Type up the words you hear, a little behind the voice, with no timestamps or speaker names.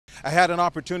I had an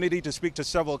opportunity to speak to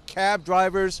several cab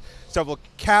drivers, several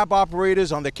cab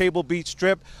operators on the Cable Beach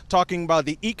Strip, talking about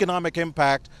the economic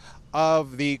impact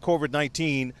of the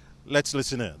COVID-19. Let's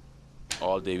listen in.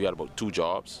 All day we had about 2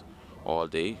 jobs all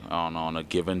day. On a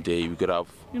given day we could have,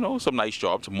 some nice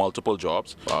jobs, multiple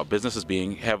jobs. Business is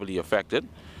being heavily affected.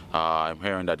 I'm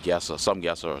hearing that some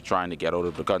guests are trying to get out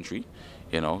of the country,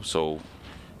 so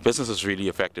business is really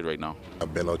affected right now.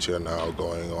 I've been out here now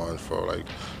going on for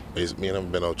me and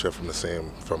I've been out here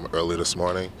from early this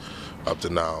morning up to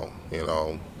now,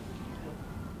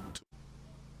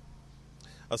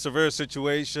 A severe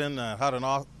situation. Had an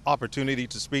opportunity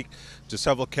to speak to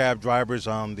several cab drivers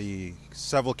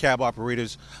several cab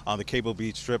operators on the Cable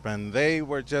Beach Strip, and they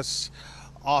were just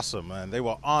awesome, and they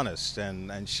were honest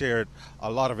and shared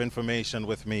a lot of information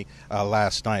with me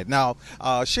last night. Now,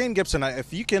 Shane Gibson,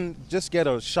 if you can just get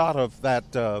a shot of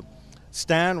that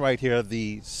stand right here,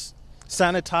 the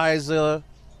sanitizer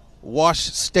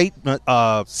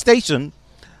station.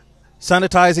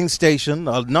 Sanitizing station.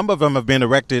 A number of them have been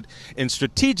erected in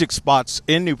strategic spots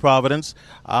in New Providence,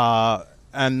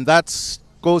 and that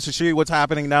goes to show you what's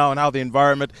happening now and how the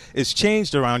environment is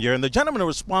changed around here. And the gentleman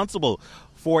responsible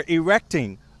for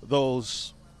erecting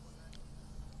those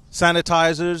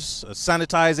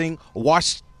sanitizing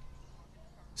wash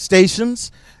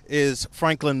stations is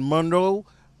Franklin Munro.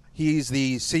 He's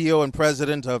the CEO and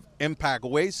president of Impact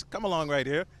Waste. Come along right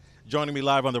here, joining me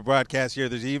live on the broadcast here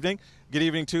this evening. Good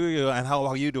evening to you, and how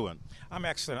are you doing? I'm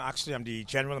excellent. Actually, I'm the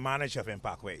general manager of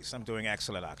Impact Waste. I'm doing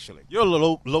excellent, actually. You're a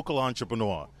local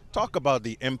entrepreneur. Talk about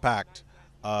the impact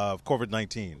of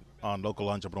COVID-19 on local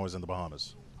entrepreneurs in the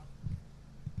Bahamas.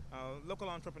 Local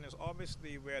entrepreneurs,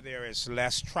 obviously, where there is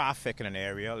less traffic in an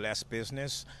area, less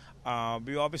business,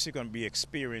 we're obviously going to be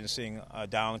experiencing a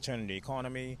downturn in the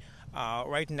economy.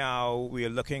 Right now, we are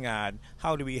looking at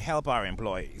how do we help our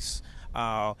employees.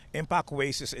 Impact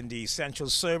Waste is in the essential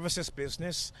services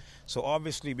business, so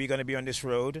obviously we're going to be on this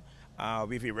road.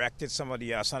 We've erected some of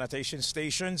the sanitation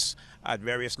stations at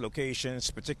various locations,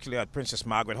 particularly at Princess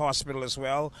Margaret Hospital as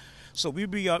well. So we're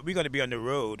going to be on the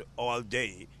road all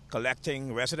day,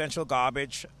 collecting residential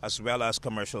garbage as well as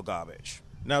commercial garbage.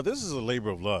 Now, this is a labor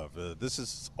of love. This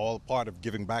is all part of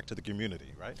giving back to the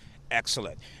community, right?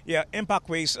 Excellent. Yeah, Impact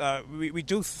Waste, we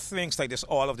do things like this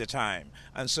all of the time.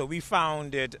 And so we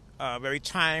found it very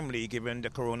timely, given the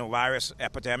coronavirus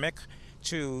epidemic,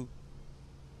 to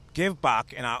give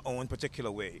back in our own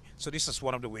particular way. So this is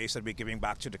one of the ways that we're giving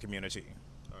back to the community.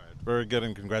 All right, very good,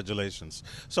 and congratulations.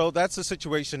 So that's the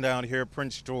situation down here,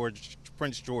 Prince George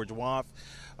Wharf.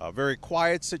 A very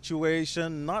quiet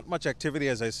situation, not much activity,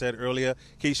 as I said earlier.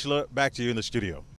 Keishla, back to you in the studio.